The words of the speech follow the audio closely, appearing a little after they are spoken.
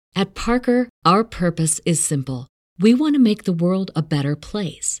At Parker, our purpose is simple. We want to make the world a better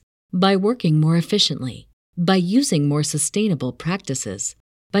place by working more efficiently, by using more sustainable practices,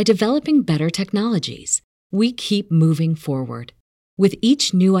 by developing better technologies. We keep moving forward. With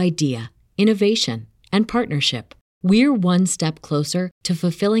each new idea, innovation, and partnership, we're one step closer to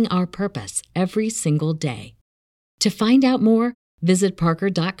fulfilling our purpose every single day. To find out more, visit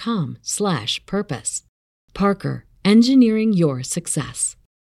parker.com/purpose. Parker, engineering your success.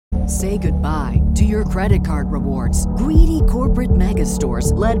 Say goodbye to your credit card rewards. Greedy corporate mega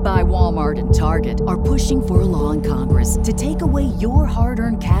stores, led by Walmart and Target, are pushing for a law in Congress to take away your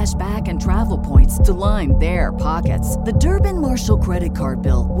hard-earned cash back and travel points to line their pockets. The Durbin-Marshall credit card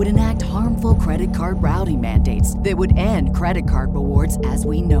bill would enact harmful credit card routing mandates that would end credit card rewards as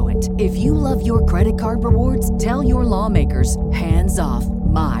we know it. If you love your credit card rewards, tell your lawmakers, hands off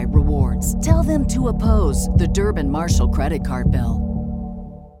my rewards. Tell them to oppose the Durbin-Marshall credit card bill.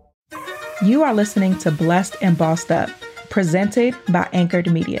 You are listening to Blessed and Bossed Up, presented by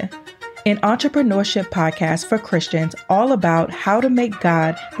Anchored Media, an entrepreneurship podcast for Christians all about how to make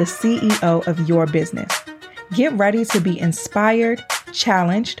God the CEO of your business. Get ready to be inspired,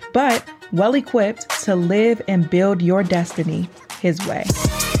 challenged, but well-equipped to live and build your destiny His way.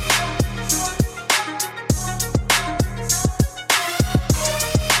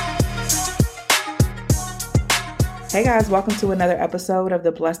 Hey guys, welcome to another episode of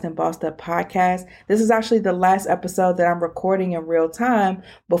the Blessed and Bossed Up podcast. This is actually the last episode that I'm recording in real time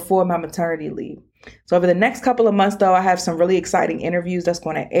before my maternity leave. So over the next couple of months, though, I have some really exciting interviews that's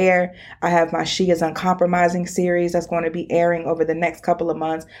going to air. I have my She is Uncompromising series that's going to be airing over the next couple of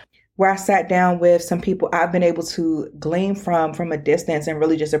months, where I sat down with some people I've been able to glean from a distance and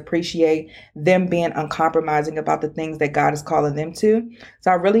really just appreciate them being uncompromising about the things that God is calling them to. So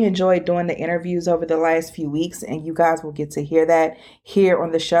I really enjoyed doing the interviews over the last few weeks, and you guys will get to hear that here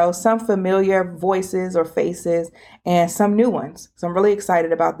on the show. Some familiar voices or faces and some new ones. So I'm really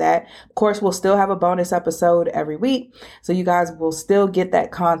excited about that. Of course, we'll still have a bonus episode every week, so you guys will still get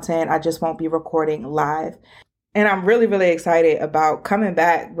that content. I just won't be recording live. And I'm really, really excited about coming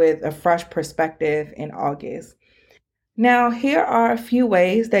back with a fresh perspective in August. Now, here are a few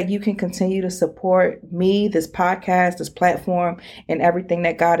ways that you can continue to support me, this podcast, this platform, and everything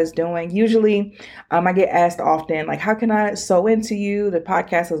that God is doing. Usually, I get asked often, like, how can I sow into you? The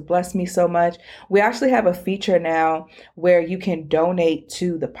podcast has blessed me so much. We actually have a feature now where you can donate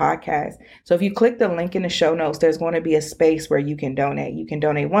to the podcast. So if you click the link in the show notes, there's going to be a space where you can donate. You can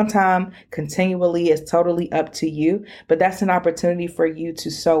donate one time, continually. It's totally up to you. But that's an opportunity for you to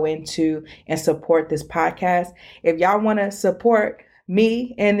sow into and support this podcast. If y'all want to support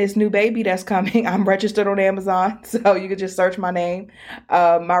me and this new baby that's coming, I'm registered on Amazon, so you can just search my name.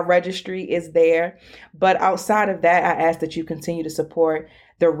 My registry is there. But outside of that, I ask that you continue to support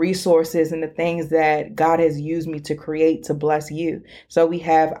the resources and the things that God has used me to create to bless you. So we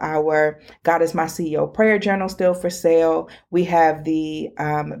have our God is My CEO prayer journal still for sale. We have the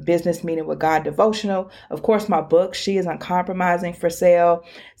business meeting with God devotional. Of course, my book, She is Uncompromising, for sale.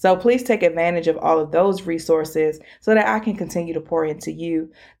 So please take advantage of all of those resources so that I can continue to pour into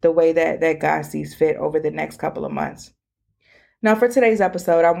you the way that God sees fit over the next couple of months. Now, for today's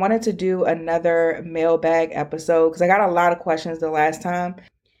episode, I wanted to do another mailbag episode because I got a lot of questions the last time.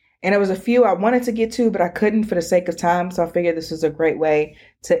 And there was a few I wanted to get to, but I couldn't for the sake of time. So I figured this was a great way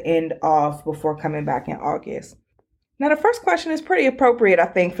to end off before coming back in August. Now, the first question is pretty appropriate, I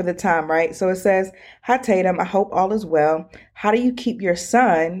think, for the time, right? So it says, hi, Tatum, I hope all is well. How do you keep your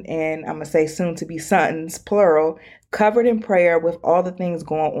son, and I'm going to say soon to be sons, plural, covered in prayer with all the things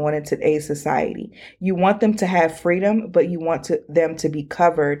going on in today's society? You want them to have freedom, but you want them to be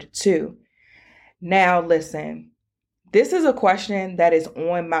covered too. Now, listen, this is a question that is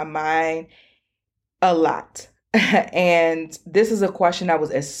on my mind a lot. And this is a question that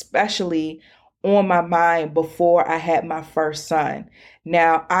was especially on my mind before I had my first son.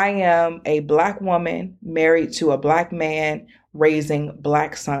 Now, I am a Black woman married to a Black man raising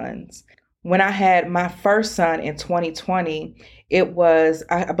Black sons. When I had my first son in 2020, it was,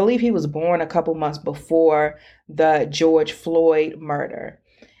 I believe he was born a couple months before the George Floyd murder.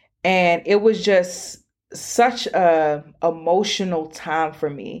 And it was just such a emotional time for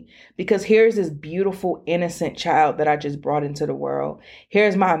me because here's this beautiful, innocent child that I just brought into the world.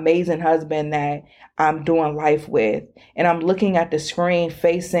 Here's my amazing husband that I'm doing life with. And I'm looking at the screen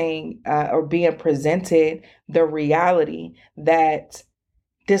facing or being presented the reality that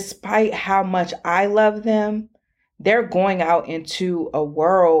despite how much I love them, they're going out into a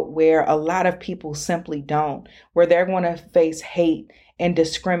world where a lot of people simply don't, where they're going to face hate and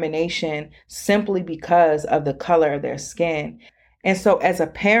discrimination simply because of the color of their skin. And so as a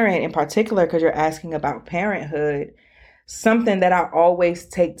parent in particular, because you're asking about parenthood, something that I always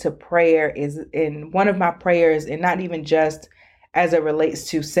take to prayer is in one of my prayers, and not even just as it relates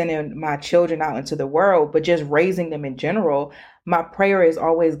to sending my children out into the world, but just raising them in general. My prayer is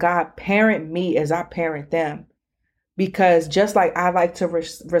always, God, parent me as I parent them. Because just like I like to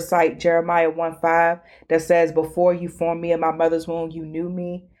recite Jeremiah 1:5 that says, before you formed me in my mother's womb, you knew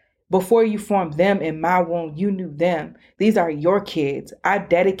me. Before you formed them in my womb, you knew them. These are your kids. I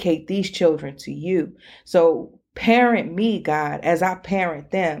dedicate these children to you. So parent me, God, as I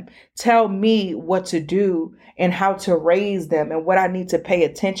parent them. Tell me what to do and how to raise them and what I need to pay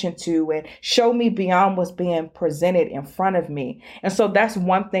attention to, and show me beyond what's being presented in front of me. And so that's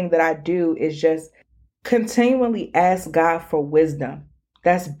one thing that I do, is just continually ask God for wisdom.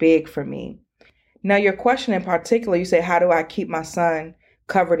 That's big for me. Now, your question in particular, you say, how do I keep my son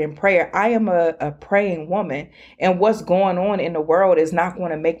covered in prayer? I am a praying woman, and what's going on in the world is not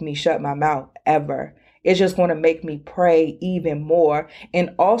going to make me shut my mouth ever. It's just going to make me pray even more.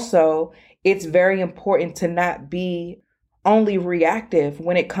 And also, it's very important to not be only reactive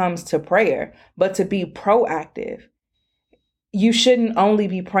when it comes to prayer, but to be proactive. You shouldn't only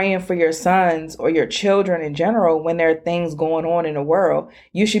be praying for your sons or your children in general when there are things going on in the world.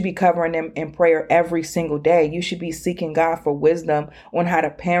 You should be covering them in prayer every single day. You should be seeking God for wisdom on how to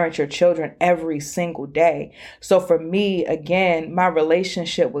parent your children every single day. So for me, again, my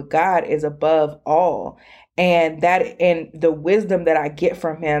relationship with God is above all. And the wisdom that I get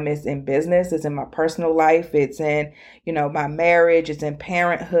from him is in business, it's in my personal life, it's in, my marriage, it's in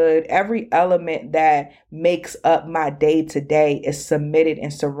parenthood. Every element that makes up my day to day is submitted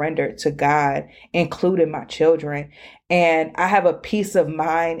and surrendered to God, including my children. And I have a peace of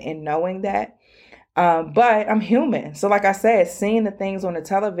mind in knowing that. But I'm human. So like I said, seeing the things on the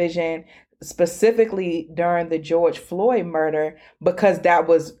television, specifically during the George Floyd murder, because that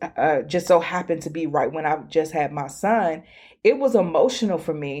was just so happened to be right when I just had my son, it was emotional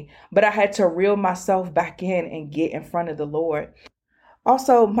for me, but I had to reel myself back in and get in front of the Lord.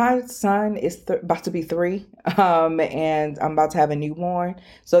 Also, my son is about to be 3, and I'm about to have a newborn,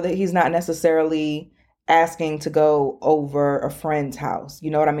 so that he's not necessarily asking to go over a friend's house.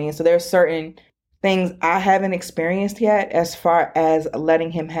 You know what I mean? So there's certain things I haven't experienced yet as far as letting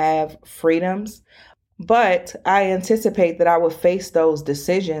him have freedoms, but I anticipate that I will face those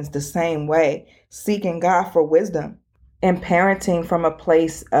decisions the same way, seeking God for wisdom and parenting from a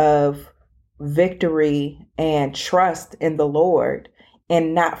place of victory and trust in the Lord,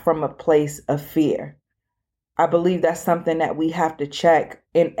 and not from a place of fear. I believe that's something that we have to check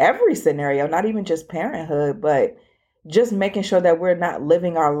in every scenario, not even just parenthood, but just making sure that we're not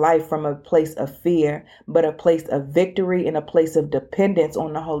living our life from a place of fear, but a place of victory and a place of dependence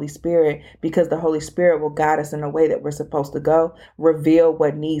on the Holy Spirit, because the Holy Spirit will guide us in a way that we're supposed to go, reveal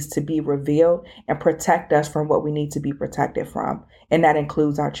what needs to be revealed, and protect us from what we need to be protected from. And that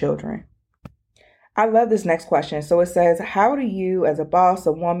includes our children. I love this next question. So it says, how do you, as a boss,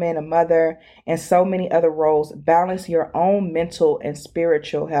 a woman, a mother, and so many other roles, balance your own mental and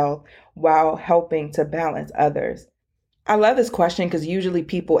spiritual health while helping to balance others? I love this question because usually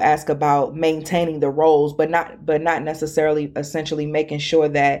people ask about maintaining the roles, but not necessarily essentially making sure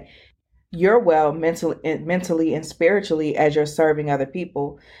that you're well mentally and spiritually as you're serving other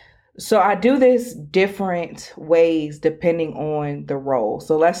people. So I do this different ways depending on the role.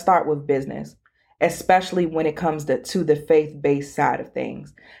 So let's start with business, especially when it comes to the faith-based side of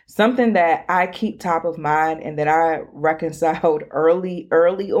things. Something that I keep top of mind and that I reconciled early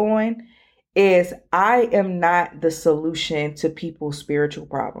on is I am not the solution to people's spiritual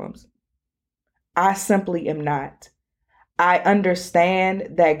problems. I simply am not. I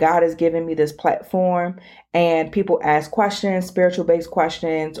understand that God has given me this platform and people ask questions, spiritual based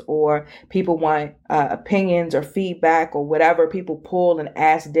questions, or people want opinions or feedback or whatever. People pull and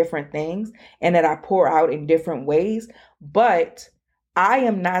ask different things, and that I pour out in different ways. But I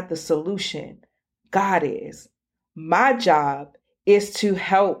am not the solution. God is. My job is to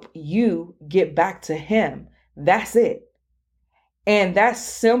help you get back to him. That's it. And that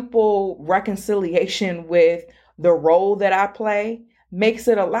simple reconciliation with the role that I play makes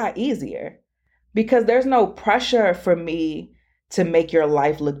it a lot easier, because there's no pressure for me to make your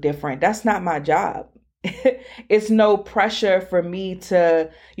life look different. That's not my job. It's no pressure for me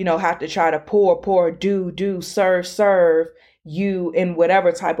to, have to try to pour, do, serve you in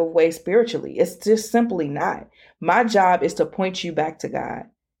whatever type of way spiritually. It's just simply not. My job is to point you back to God.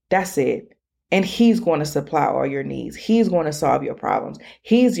 That's it. And he's going to supply all your needs. He's going to solve your problems.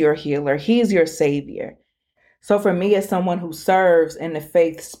 He's your healer. He's your savior. So for me, as someone who serves in the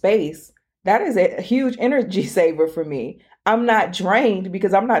faith space, that is a huge energy saver for me. I'm not drained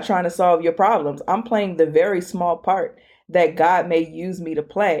because I'm not trying to solve your problems. I'm playing the very small part that God may use me to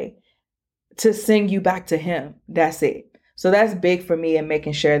play to sing you back to him. That's it. So that's big for me in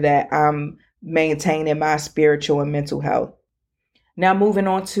making sure that I'm maintaining my spiritual and mental health. Now, moving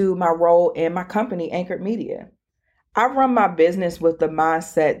on to my role in my company, Anchored Media. I run my business with the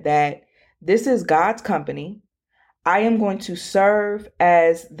mindset that this is God's company. I am going to serve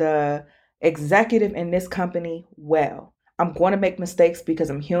as the executive in this company well. I'm going to make mistakes because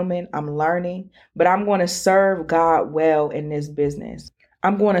I'm human, I'm learning, but I'm going to serve God well in this business.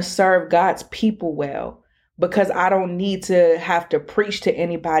 I'm going to serve God's people well because I don't need to have to preach to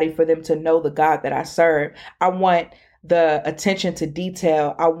anybody for them to know the God that I serve. I want the attention to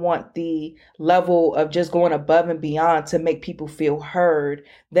detail. I want the level of just going above and beyond to make people feel heard.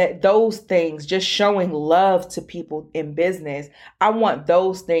 That those things, just showing love to people in business, I want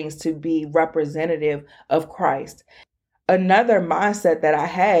those things to be representative of Christ. Another mindset that I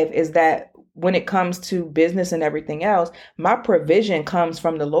have is that when it comes to business and everything else, my provision comes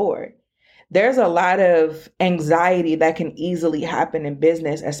from the Lord. There's a lot of anxiety that can easily happen in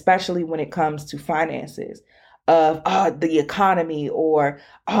business, especially when it comes to finances. Of the economy, or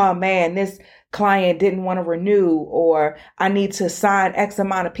oh man, this client didn't want to renew, or I need to sign X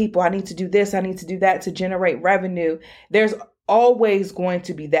amount of people. I need to do this. I need to do that to generate revenue. There's always going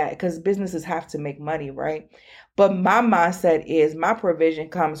to be that because businesses have to make money, right? But my mindset is my provision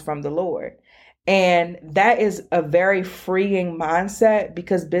comes from the Lord. And that is a very freeing mindset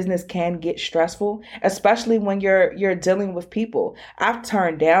because business can get stressful, especially when you're dealing with people. I've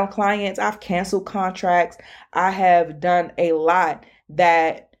turned down clients. I've canceled contracts. I have done a lot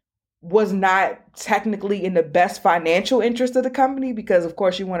that was not technically in the best financial interest of the company because, of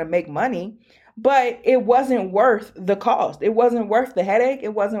course, you want to make money, but it wasn't worth the cost. It wasn't worth the headache.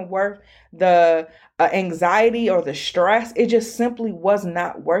 It wasn't worth the anxiety or the stress. It just simply was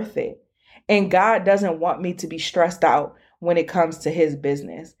not worth it. And God doesn't want me to be stressed out when it comes to his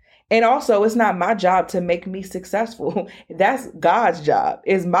business. And also, it's not my job to make me successful. That's God's job.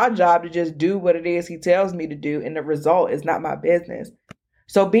 It's my job to just do what it is he tells me to do. And the result is not my business.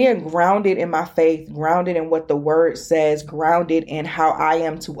 So being grounded in my faith, grounded in what the word says, grounded in how I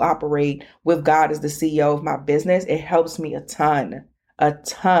am to operate with God as the CEO of my business, it helps me a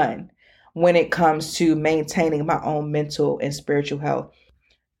ton when it comes to maintaining my own mental and spiritual health.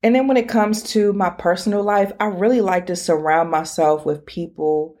 And then when it comes to my personal life, I really like to surround myself with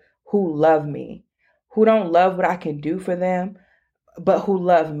people who love me, who don't love what I can do for them, but who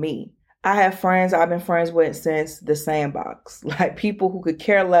love me. I have friends I've been friends with since the sandbox, like people who could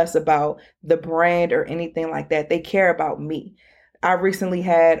care less about the brand or anything like that. They care about me. I recently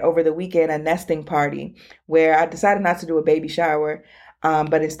had over the weekend a nesting party where I decided not to do a baby shower.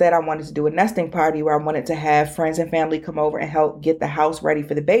 But instead, I wanted to do a nesting party where I wanted to have friends and family come over and help get the house ready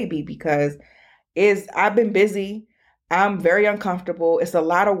for the baby because I've been busy. I'm very uncomfortable. It's a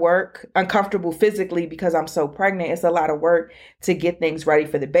lot of work, uncomfortable physically because I'm so pregnant. It's a lot of work to get things ready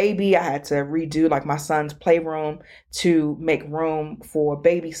for the baby. I had to redo like my son's playroom to make room for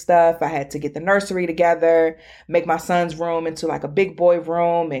baby stuff. I had to get the nursery together, make my son's room into like a big boy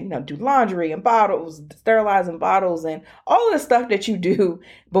room and, do laundry and bottles, sterilizing bottles and all of the stuff that you do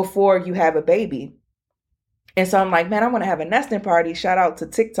before you have a baby. And so I'm like, man, I want to have a nesting party. Shout out to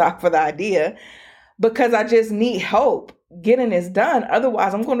TikTok for the idea. Because I just need help getting this done.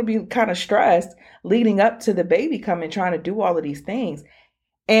 Otherwise, I'm going to be kind of stressed leading up to the baby coming, trying to do all of these things.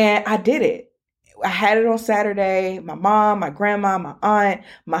 And I did it. I had it on Saturday. My mom, my grandma, my aunt,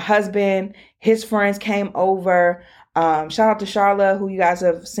 my husband, his friends came over. Shout out to Charla, who you guys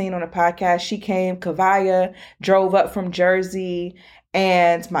have seen on the podcast. She came. Kavaya drove up from Jersey,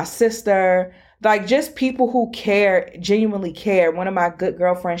 and my sister. Like just people who care, genuinely care. One of my good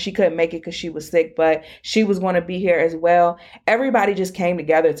girlfriends, she couldn't make it because she was sick, but she was going to be here as well. Everybody just came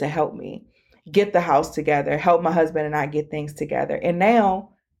together to help me get the house together, help my husband and I get things together. And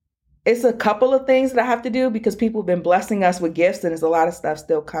now it's a couple of things that I have to do because people have been blessing us with gifts and there's a lot of stuff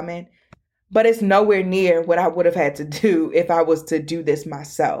still coming, but it's nowhere near what I would have had to do if I was to do this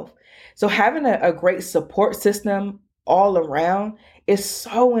myself. So having a great support system all around is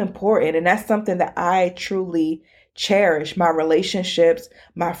so important. And that's something that I truly cherish, my relationships,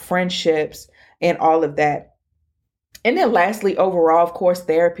 my friendships, and all of that. And then lastly, overall, of course,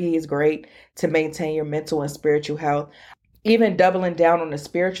 therapy is great to maintain your mental and spiritual health. Even doubling down on the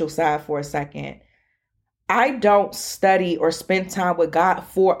spiritual side for a second, I don't study or spend time with God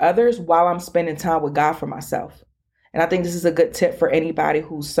for others while I'm spending time with God for myself. And I think this is a good tip for anybody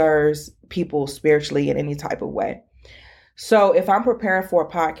who serves people spiritually in any type of way. So if I'm preparing for a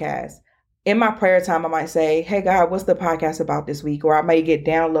podcast, in my prayer time, I might say, hey, God, what's the podcast about this week? Or I may get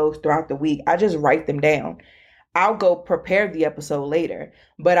downloads throughout the week. I just write them down. I'll go prepare the episode later,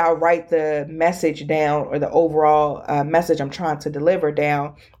 but I'll write the message down or the overall message I'm trying to deliver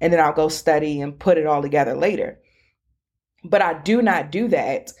down, and then I'll go study and put it all together later. But I do not do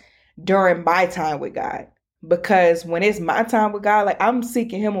that during my time with God, because when it's my time with God, like, I'm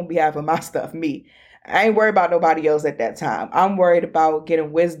seeking him on behalf of my stuff, me. I ain't worried about nobody else at that time. I'm worried about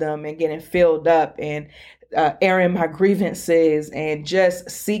getting wisdom and getting filled up and airing my grievances and just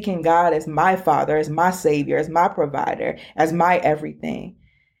seeking God as my Father, as my Savior, as my provider, as my everything.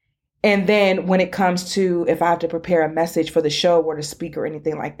 And then when it comes to if I have to prepare a message for the show or the speaker or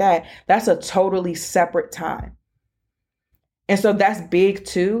anything like that, that's a totally separate time. And so that's big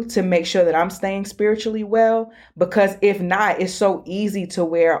too, to make sure that I'm staying spiritually well, because if not, it's so easy to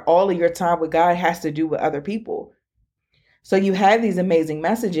where all of your time with God has to do with other people. So you have these amazing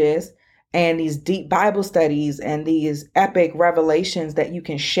messages and these deep Bible studies and these epic revelations that you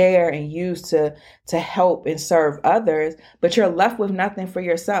can share and use to help and serve others, but you're left with nothing for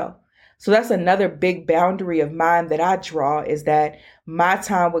yourself. So that's another big boundary of mine that I draw, is that my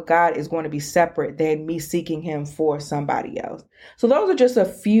time with God is going to be separate than me seeking him for somebody else. So those are just a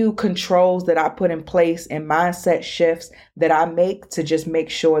few controls that I put in place and mindset shifts that I make to just make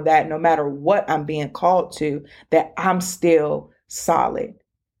sure that no matter what I'm being called to, that I'm still solid.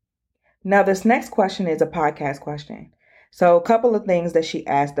 Now, this next question is a podcast question. So a couple of things that she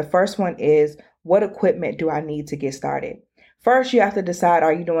asked. The first one is, what equipment do I need to get started? First, you have to decide,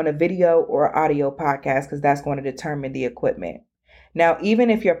 are you doing a video or audio podcast? Because that's going to determine the equipment. Now, even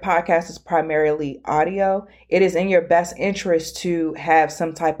if your podcast is primarily audio, it is in your best interest to have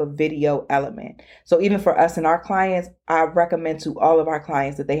some type of video element. So even for us and our clients, I recommend to all of our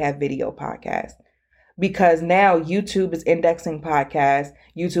clients that they have video podcasts. Because now YouTube is indexing podcasts.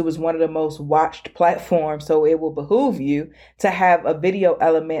 YouTube is one of the most watched platforms. So it will behoove you to have a video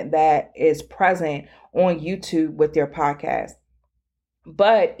element that is present on YouTube with your podcast.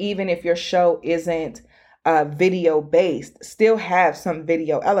 But even if your show isn't video based, still have some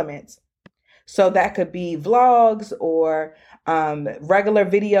video elements. So that could be vlogs or regular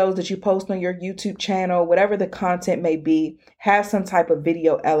videos that you post on your YouTube channel, whatever the content may be, have some type of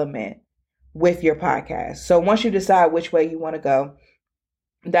video element with your podcast. So once you decide which way you want to go,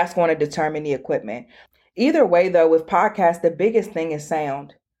 that's going to determine the equipment. Either way, though, with podcasts, the biggest thing is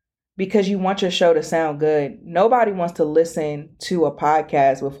sound, because you want your show to sound good. Nobody wants to listen to a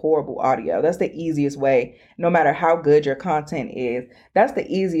podcast with horrible audio. That's the easiest way, no matter how good your content is. That's the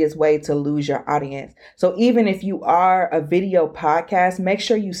easiest way to lose your audience. So even if you are a video podcast, make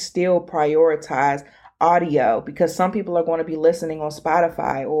sure you still prioritize audio, because some people are going to be listening on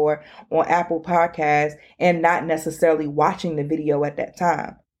Spotify or on Apple Podcasts and not necessarily watching the video at that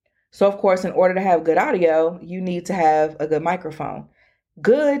time. So of course, in order to have good audio, you need to have a good microphone.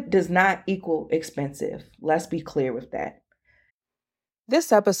 Good does not equal expensive. Let's be clear with that.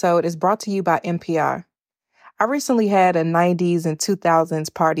 This episode is brought to you by NPR. I recently had a 90s and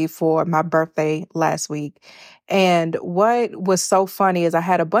 2000s party for my birthday last week. And what was so funny is I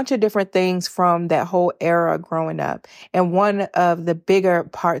had a bunch of different things from that whole era growing up. And one of the bigger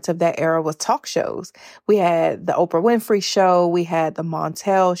parts of that era was talk shows. We had the Oprah Winfrey Show. We had the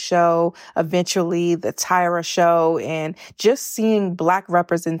Montel Show, eventually the Tyra Show. And just seeing Black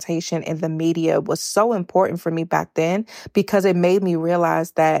representation in the media was so important for me back then, because it made me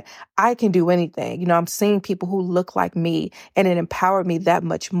realize that I can do anything. You know, I'm seeing people who look like me, and it empowered me that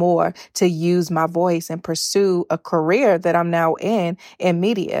much more to use my voice and pursue a career that I'm now in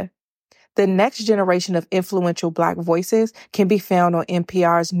media. The next generation of influential Black voices can be found on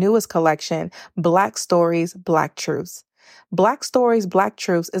NPR's newest collection, Black Stories, Black Truths. Black Stories, Black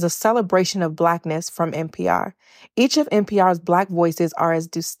Truths is a celebration of Blackness from NPR. Each of NPR's Black voices are as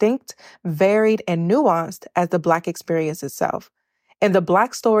distinct, varied, and nuanced as the Black experience itself. In the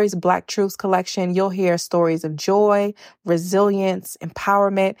Black Stories, Black Truths collection, you'll hear stories of joy, resilience,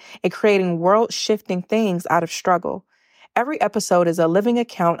 empowerment, and creating world-shifting things out of struggle. Every episode is a living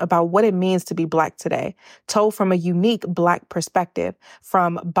account about what it means to be Black today, told from a unique Black perspective.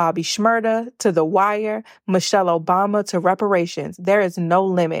 From Bobby Shmurda to The Wire, Michelle Obama to reparations, there is no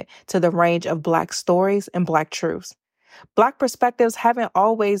limit to the range of Black stories and Black truths. Black perspectives haven't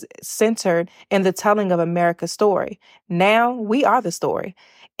always centered in the telling of America's story. Now we are the story.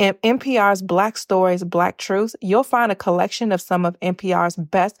 In NPR's Black Stories, Black Truths, you'll find a collection of some of NPR's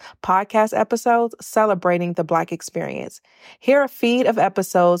best podcast episodes celebrating the Black experience. Hear a feed of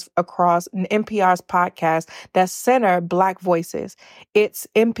episodes across NPR's podcast that center Black voices. It's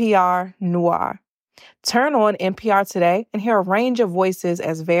NPR Noir. Turn on NPR today and hear a range of voices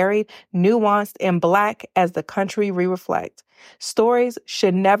as varied, nuanced, and Black as the country we reflect. Stories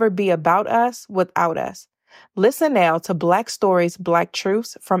should never be about us without us. Listen now to Black Stories, Black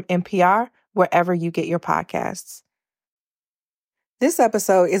Truths from NPR, wherever you get your podcasts. This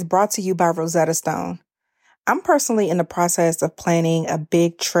episode is brought to you by Rosetta Stone. I'm personally in the process of planning a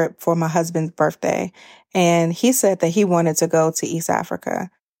big trip for my husband's birthday, and he said that he wanted to go to East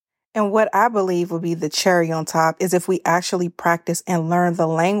Africa. And what I believe will be the cherry on top is if we actually practice and learn the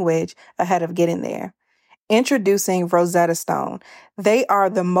language ahead of getting there. Introducing Rosetta Stone. They are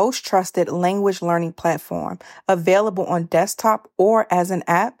the most trusted language learning platform available on desktop or as an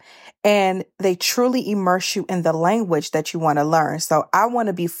app, and they truly immerse you in the language that you want to learn. So I want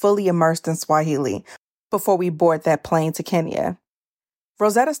to be fully immersed in Swahili before we board that plane to Kenya.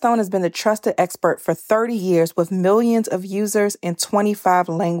 Rosetta Stone has been the trusted expert for 30 years with millions of users in 25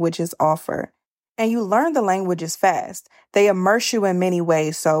 languages offered. And you learn the languages fast. They immerse you in many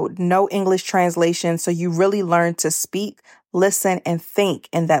ways, so no English translation, so you really learn to speak, listen, and think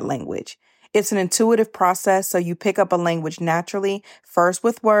in that language. It's an intuitive process, so you pick up a language naturally, first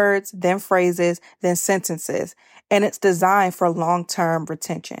with words, then phrases, then sentences, and it's designed for long-term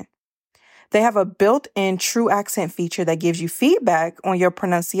retention. They have a built-in true accent feature that gives you feedback on your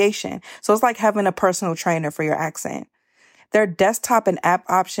pronunciation. So it's like having a personal trainer for your accent. Their desktop and app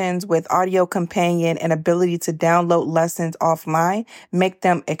options with audio companion and ability to download lessons offline make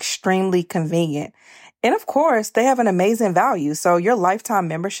them extremely convenient. And of course, they have an amazing value. So your lifetime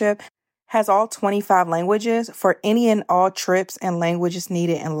membership has all 25 languages for any and all trips and languages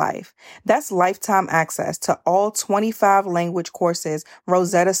needed in life. That's lifetime access to all 25 language courses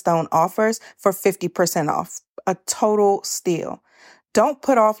Rosetta Stone offers for 50% off. A total steal. Don't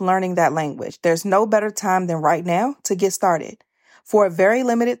put off learning that language. There's no better time than right now to get started. For a very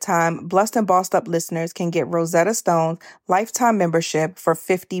limited time, Blessed and Bossed Up listeners can get Rosetta Stone's lifetime membership for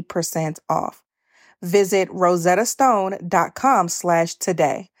 50% off. Visit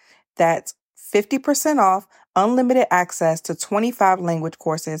rosettastone.com/today. That's 50% off, unlimited access to 25 language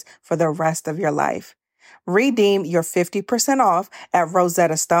courses for the rest of your life. Redeem your 50% off at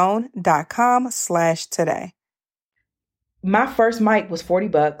rosettastone.com/today. My first mic was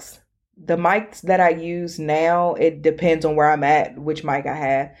 $40. The mics that I use now, it depends on where I'm at, which mic I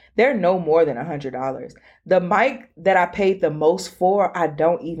have. They're no more than $100. The mic that I paid the most for, I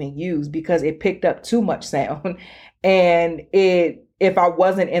don't even use because it picked up too much sound. And if I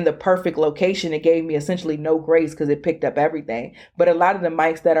wasn't in the perfect location, it gave me essentially no grace because it picked up everything. But a lot of the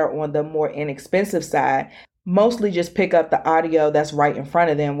mics that are on the more inexpensive side mostly just pick up the audio that's right in front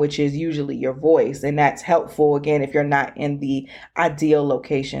of them, which is usually your voice. And that's helpful, again, if you're not in the ideal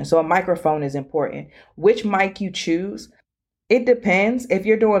location. So a microphone is important. Which mic you choose, it depends. If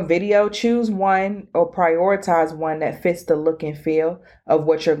you're doing video, choose one or prioritize one that fits the look and feel of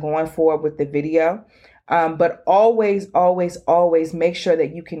what you're going for with the video. But always, always, always make sure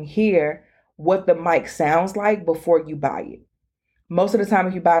that you can hear what the mic sounds like before you buy it. Most of the time,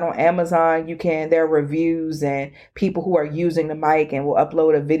 if you buy it on Amazon, there are reviews and people who are using the mic and will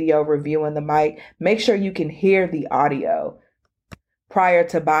upload a video reviewing the mic. Make sure you can hear the audio prior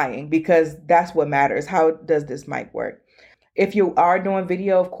to buying because that's what matters. How does this mic work? If you are doing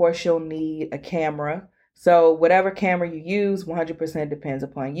video, of course, you'll need a camera. So whatever camera you use, 100% depends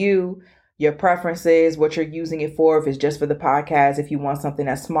upon you, your preferences, what you're using it for. If it's just for the podcast, if you want something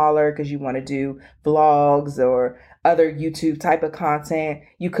that's smaller because you want to do vlogs or other YouTube type of content,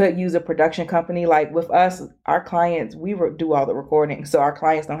 you could use a production company. Like with us, our clients, we do all the recording. So our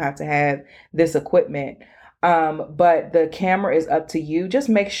clients don't have to have this equipment. But the camera is up to you. Just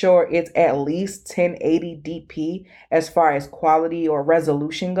make sure it's at least 1080 DP as far as quality or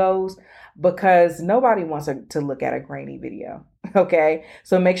resolution goes, because nobody wants to look at a grainy video. Okay.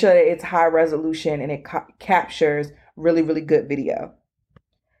 So make sure that it's high resolution and it captures really, really good video.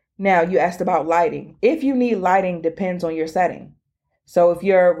 Now, you asked about lighting. If you need lighting, depends on your setting. So if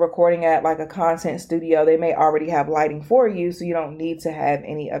you're recording at like a content studio, they may already have lighting for you, so you don't need to have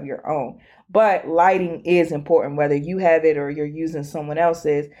any of your own. But lighting is important, whether you have it or you're using someone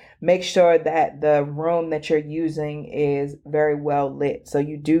else's. Make sure that the room that you're using is very well lit. So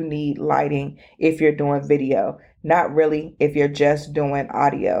you do need lighting if you're doing video, not really if you're just doing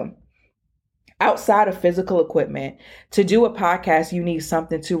audio. Outside of physical equipment, to do a podcast, you need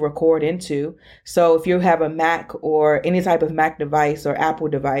something to record into. So if you have a Mac or any type of Mac device or Apple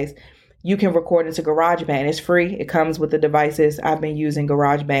device, you can record into GarageBand. It's free. It comes with the devices. I've been using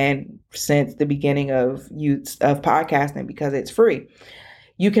GarageBand since the beginning of podcasting because it's free.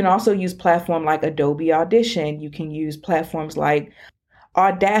 You can also use platforms like Adobe Audition. You can use platforms like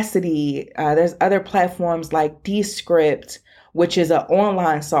Audacity. There's other platforms like Descript, which is an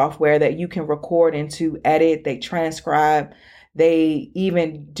online software that you can record into, edit, they transcribe, they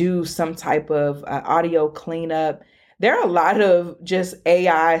even do some type of audio cleanup. There are a lot of just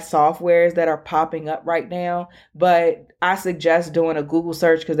AI softwares that are popping up right now, but I suggest doing a Google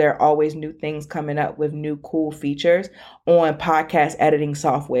search because there are always new things coming up with new cool features on podcast editing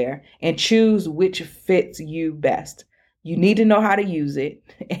software, and choose which fits you best. You need to know how to use it.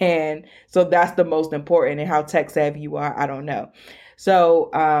 And so that's the most important. And how tech savvy you are, I don't know. So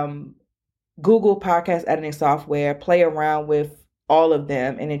Google podcast editing software, play around with all of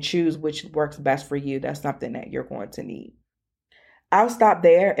them, and then choose which works best for you. That's something that you're going to need. I'll stop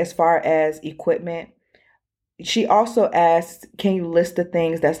there as far as equipment. She also asked, can you list the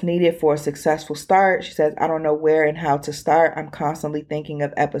things that's needed for a successful start? She says, I don't know where and how to start. I'm constantly thinking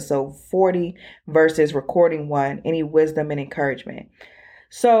of episode 40 versus recording one. Any wisdom and encouragement?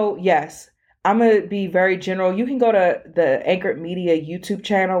 So yes, I'm going to be very general. You can go to the Anchored Media YouTube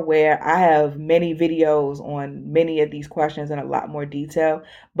channel where I have many videos on many of these questions in a lot more detail.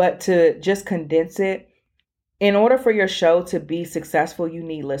 But to just condense it, in order for your show to be successful, you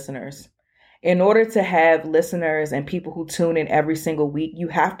need listeners. In order to have listeners and people who tune in every single week, you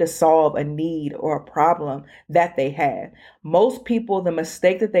have to solve a need or a problem that they have. Most people, the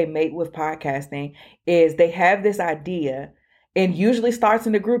mistake that they make with podcasting is they have this idea, and usually starts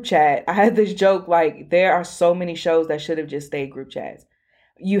in the group chat. I had this joke, like, there are so many shows that should have just stayed group chats.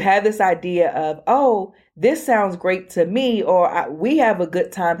 You have this idea of, oh, this sounds great to me, or we have a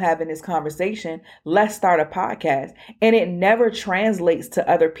good time having this conversation. Let's start a podcast. And it never translates to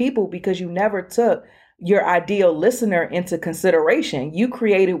other people because you never took your ideal listener into consideration. You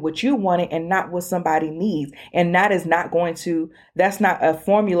created what you wanted and not what somebody needs. And that's not a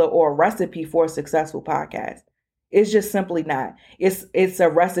formula or a recipe for a successful podcast. It's just simply not. It's a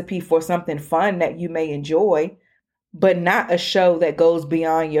recipe for something fun that you may enjoy, but not a show that goes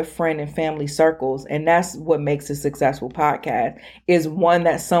beyond your friend and family circles. And that's what makes a successful podcast, is one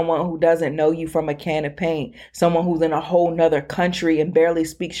that someone who doesn't know you from a can of paint, someone who's in a whole nother country and barely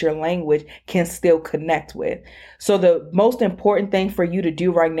speaks your language, can still connect with. So the most important thing for you to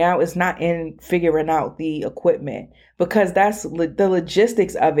do right now is not in figuring out the equipment, because the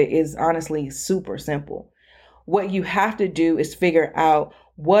logistics of it is honestly super simple. What you have to do is figure out,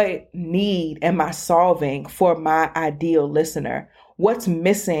 what need am I solving for my ideal listener? What's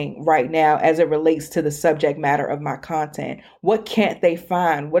missing right now as it relates to the subject matter of my content? What can't they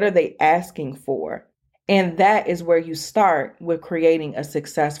find? What are they asking for? And that is where you start with creating a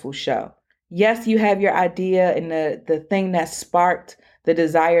successful show. Yes, you have your idea and the thing that sparked the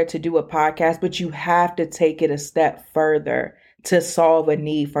desire to do a podcast, but you have to take it a step further to solve a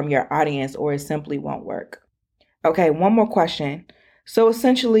need from your audience, or it simply won't work. Okay, one more question. So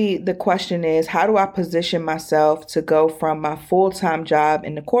essentially the question is, how do I position myself to go from my full-time job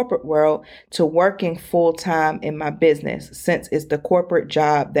in the corporate world to working full-time in my business, since it's the corporate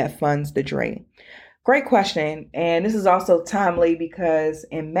job that funds the dream? Great question. And this is also timely because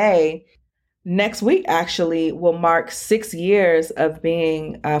in May, next week actually, will mark 6 years of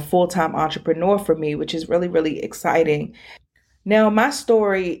being a full-time entrepreneur for me, which is really, really exciting. Now, my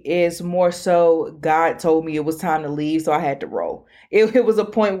story is more so God told me it was time to leave, so I had to roll. It was a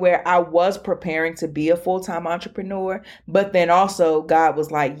point where I was preparing to be a full-time entrepreneur, but then also God was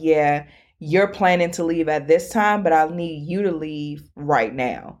like, yeah, you're planning to leave at this time, but I need you to leave right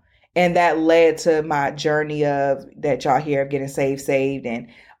now. And that led to my journey of that y'all hear of getting saved, and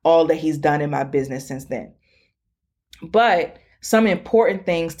all that he's done in my business since then. But some important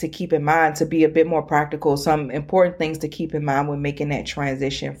things to keep in mind, to be a bit more practical, some important things to keep in mind when making that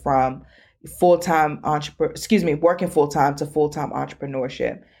transition from working full-time to full-time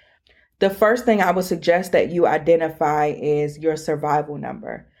entrepreneurship. The first thing I would suggest that you identify is your survival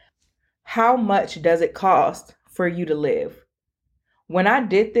number. How much does it cost for you to live? When I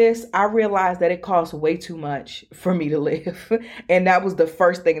did this, I realized that it costs way too much for me to live. And that was the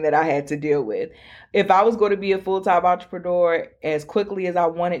first thing that I had to deal with. If I was going to be a full-time entrepreneur as quickly as I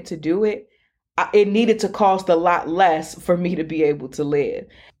wanted to do it, it needed to cost a lot less for me to be able to live.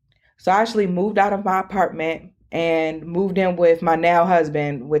 So I actually moved out of my apartment and moved in with my now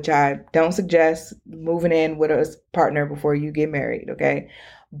husband, which I don't suggest moving in with a partner before you get married, okay?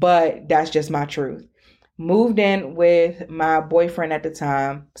 But that's just my truth. Moved in with my boyfriend at the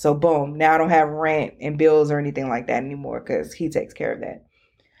time. So boom, now I don't have rent and bills or anything like that anymore because he takes care of that.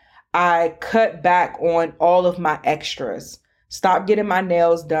 I cut back on all of my extras. Stopped getting my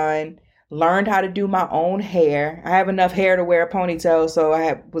nails done. learned how to do my own hair. I have enough hair to wear a ponytail, so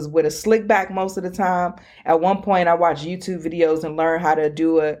was with a slick back most of the time. At one point, I watched YouTube videos and learned how to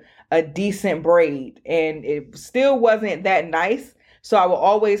do a decent braid, and it still wasn't that nice. So I will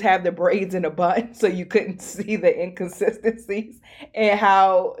always have the braids in a bun so you couldn't see the inconsistencies and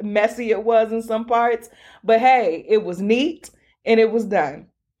how messy it was in some parts. But hey, it was neat and it was done.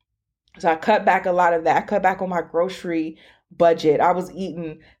 So I cut back a lot of that. I cut back on my grocery budget. I was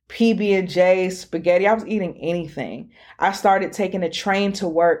eating PB&J, spaghetti. I was eating anything. I started taking a train to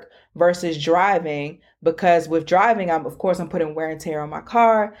work versus driving, because with driving, I'm putting wear and tear on my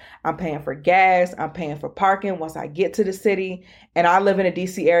car. I'm paying for gas. I'm paying for parking once I get to the city. And I live in a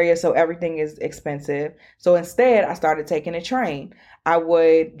DC area, so everything is expensive. So instead, I started taking a train. I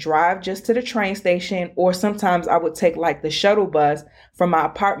would drive just to the train station, or sometimes I would take like the shuttle bus from my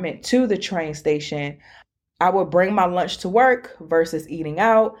apartment to the train station. I would bring my lunch to work versus eating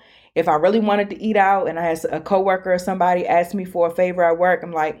out. If I really wanted to eat out and I had a coworker or somebody ask me for a favor at work,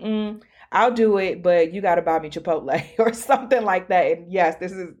 I'm like, I'll do it, but you got to buy me Chipotle or something like that. And yes,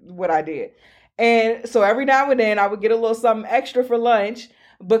 this is what I did. And so every now and then I would get a little something extra for lunch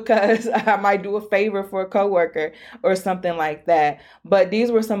because I might do a favor for a coworker or something like that. But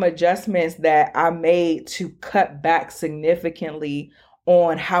these were some adjustments that I made to cut back significantly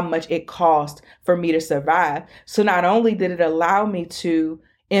on how much it cost for me to survive. So not only did it allow me to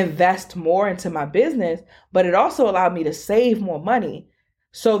invest more into my business, but it also allowed me to save more money.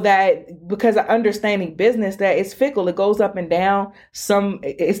 So that, because of understanding business, that it's fickle, it goes up and down.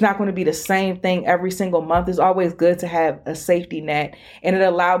 It's not going to be the same thing every single month. It's always good to have a safety net, and it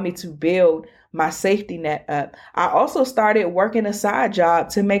allowed me to build my safety net up. I also started working a side job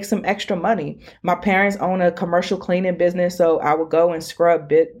to make some extra money. My parents own a commercial cleaning business, so I would go and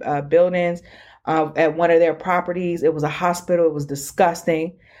scrub buildings at one of their properties. It was a hospital. It was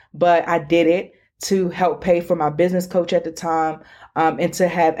disgusting, but I did it to help pay for my business coach at the time, and to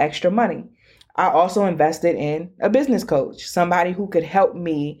have extra money. I also invested in a business coach, somebody who could help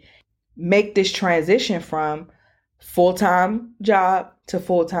me make this transition from full-time job to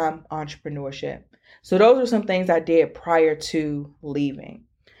full-time entrepreneurship. So those are some things I did prior to leaving.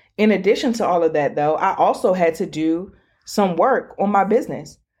 In addition to all of that, though, I also had to do some work on my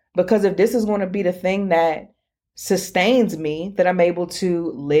business, because if this is going to be the thing that sustains me, that I'm able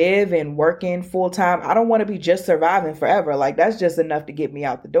to live and work in full-time, I don't want to be just surviving forever. Like, that's just enough to get me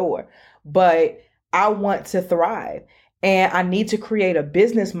out the door. But I want to thrive, and I need to create a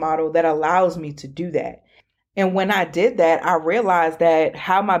business model that allows me to do that. And when I did that, I realized that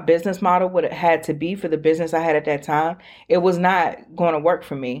how my business model would have had to be for the business I had at that time, it was not going to work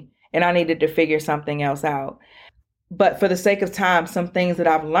for me. And I needed to figure something else out. But for the sake of time, some things that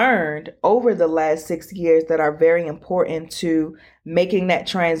I've learned over the last 6 years that are very important to making that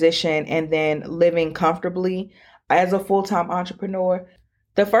transition and then living comfortably as a full-time entrepreneur.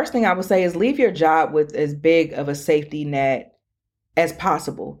 The first thing I would say is leave your job with as big of a safety net as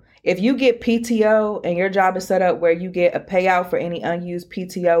possible. If you get PTO and your job is set up where you get a payout for any unused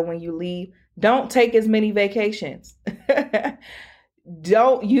PTO when you leave, don't take as many vacations.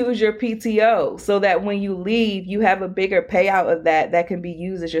 Don't use your PTO so that when you leave, you have a bigger payout of that can be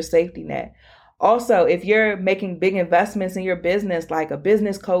used as your safety net. Also, if you're making big investments in your business, like a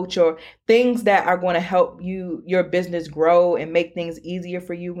business coach or things that are going to help your business grow and make things easier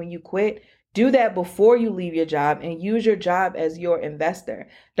for you when you quit, do that before you leave your job and use your job as your investor.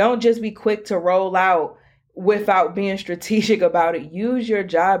 Don't just be quick to roll out without being strategic about it. Use your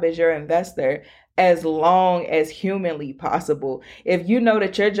job as your investor as long as humanly possible. If you know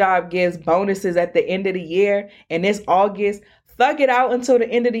that your job gives bonuses at the end of the year and it's August, thug it out until the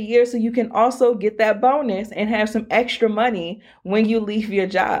end of the year so you can also get that bonus and have some extra money when you leave your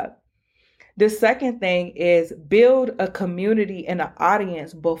job. The second thing is build a community and an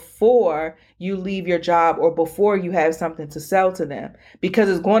audience before you leave your job or before you have something to sell to them, because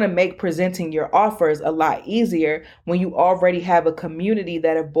it's going to make presenting your offers a lot easier when you already have a community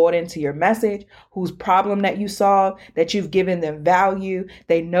that have bought into your message, whose problem that you solve, that you've given them value,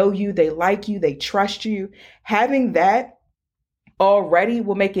 they know you, they like you, they trust you. Having that already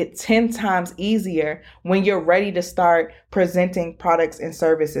will make it 10 times easier when you're ready to start presenting products and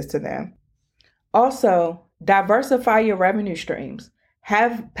services to them. Also, diversify your revenue streams.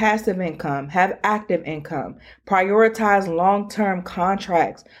 Have passive income, have active income, prioritize long-term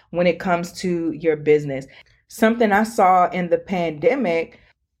contracts when it comes to your business. Something I saw in the pandemic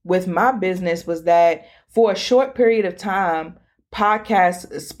with my business was that for a short period of time,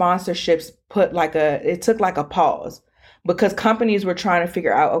 podcast sponsorships took like a pause. because companies were trying to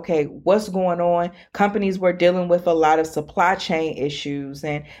figure out, okay, what's going on? Companies were dealing with a lot of supply chain issues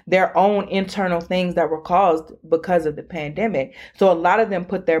and their own internal things that were caused because of the pandemic. So a lot of them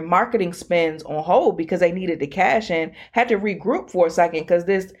put their marketing spends on hold because they needed the cash and had to regroup for a second because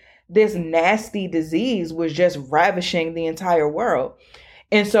this nasty disease was just ravishing the entire world.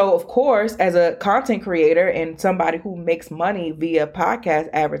 And so, of course, as a content creator and somebody who makes money via podcast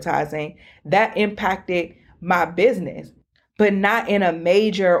advertising, that impacted my business, but not in a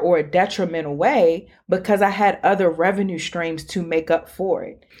major or a detrimental way because I had other revenue streams to make up for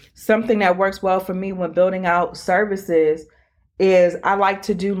it. Something that works well for me when building out services is I like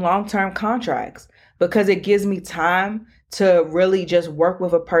to do long-term contracts because it gives me time to really just work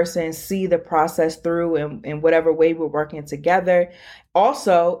with a person, see the process through in whatever way we're working together.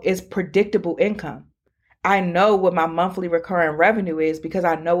 Also, it's predictable income. I know what my monthly recurring revenue is because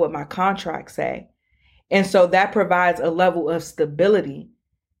I know what my contracts say. And so that provides a level of stability.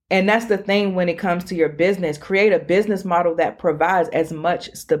 And that's the thing when it comes to your business. Create a business model that provides as much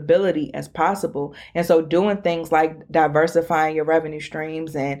stability as possible. And so doing things like diversifying your revenue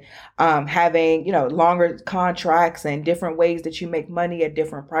streams and having, longer contracts and different ways that you make money at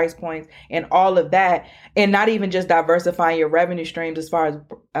different price points and all of that. And not even just diversifying your revenue streams as far as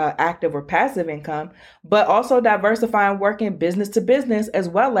active or passive income, but also diversifying working business to business as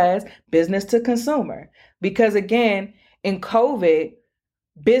well as business to consumer. Because again, in COVID,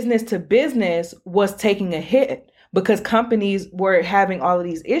 business to business was taking a hit because companies were having all of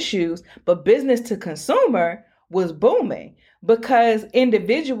these issues, but business to consumer was booming because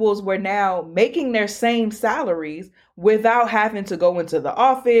individuals were now making their same salaries without having to go into the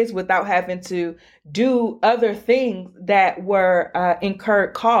office, without having to do other things that were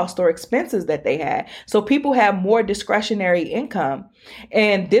incurred costs or expenses that they had. So people have more discretionary income.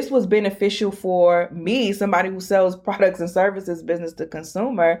 And this was beneficial for me, somebody who sells products and services, business to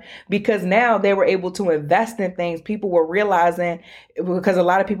consumer, because now they were able to invest in things. People were realizing, because a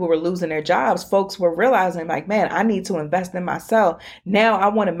lot of people were losing their jobs, folks were realizing like, man, I need to invest in myself. Now I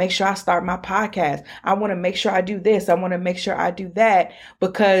want to make sure I start my podcast. I want to make sure I do this. I want to make sure I do that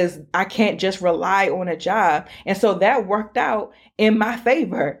because I can't just rely on a job. And so that worked out in my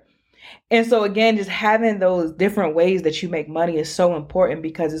favor. And so again, just having those different ways that you make money is so important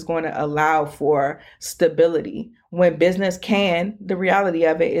because it's going to allow for stability. When business the reality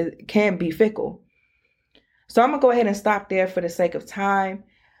of it can be fickle. So I'm going to go ahead and stop there for the sake of time.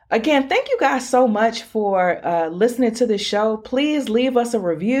 Again, thank you guys so much for listening to the show. Please leave us a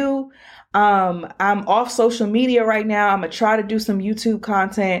review. I'm off social media right now. I'm going to try to do some YouTube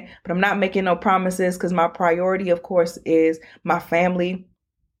content, but I'm not making no promises because my priority, of course, is my family.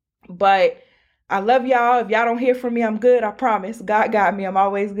 But I love y'all. If y'all don't hear from me, I'm good. I promise. God got me. I'm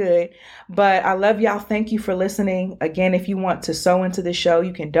always good. But I love y'all. Thank you for listening. Again, if you want to sew into the show,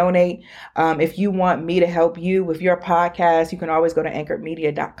 you can donate. If you want me to help you with your podcast, you can always go to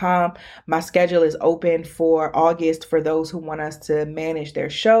anchoredmedia.com. My schedule is open for August for those who want us to manage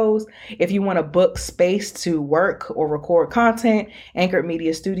their shows. If you want to book space to work or record content, Anchored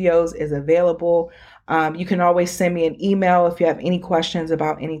Media Studios is available. You can always send me an email if you have any questions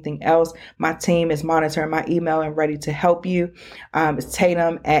about anything else. My team is monitoring my email and ready to help you. It's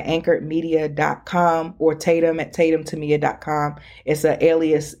tatum@anchoredmedia.com or tatum@tatumtomia.com. It's an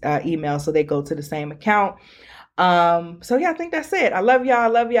alias email, so they go to the same account. So yeah, I think that's it. I love y'all. I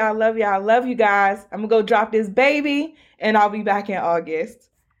love y'all. I love y'all. I love you guys. I'm going to go drop this baby and I'll be back in August.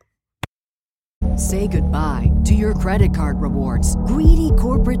 Say goodbye to your credit card rewards. Greedy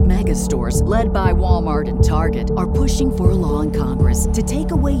corporate mega stores, led by Walmart and Target, are pushing for a law in Congress to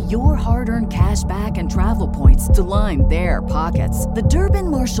take away your hard-earned cash back and travel points to line their pockets. The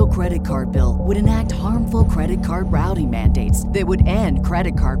Durbin-Marshall credit card bill would enact harmful credit card routing mandates that would end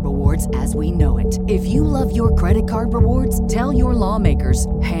credit card rewards as we know it. If you love your credit card rewards, tell your lawmakers,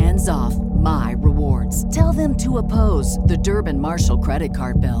 hands off my rewards. Tell them to oppose the Durbin-Marshall credit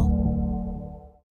card bill.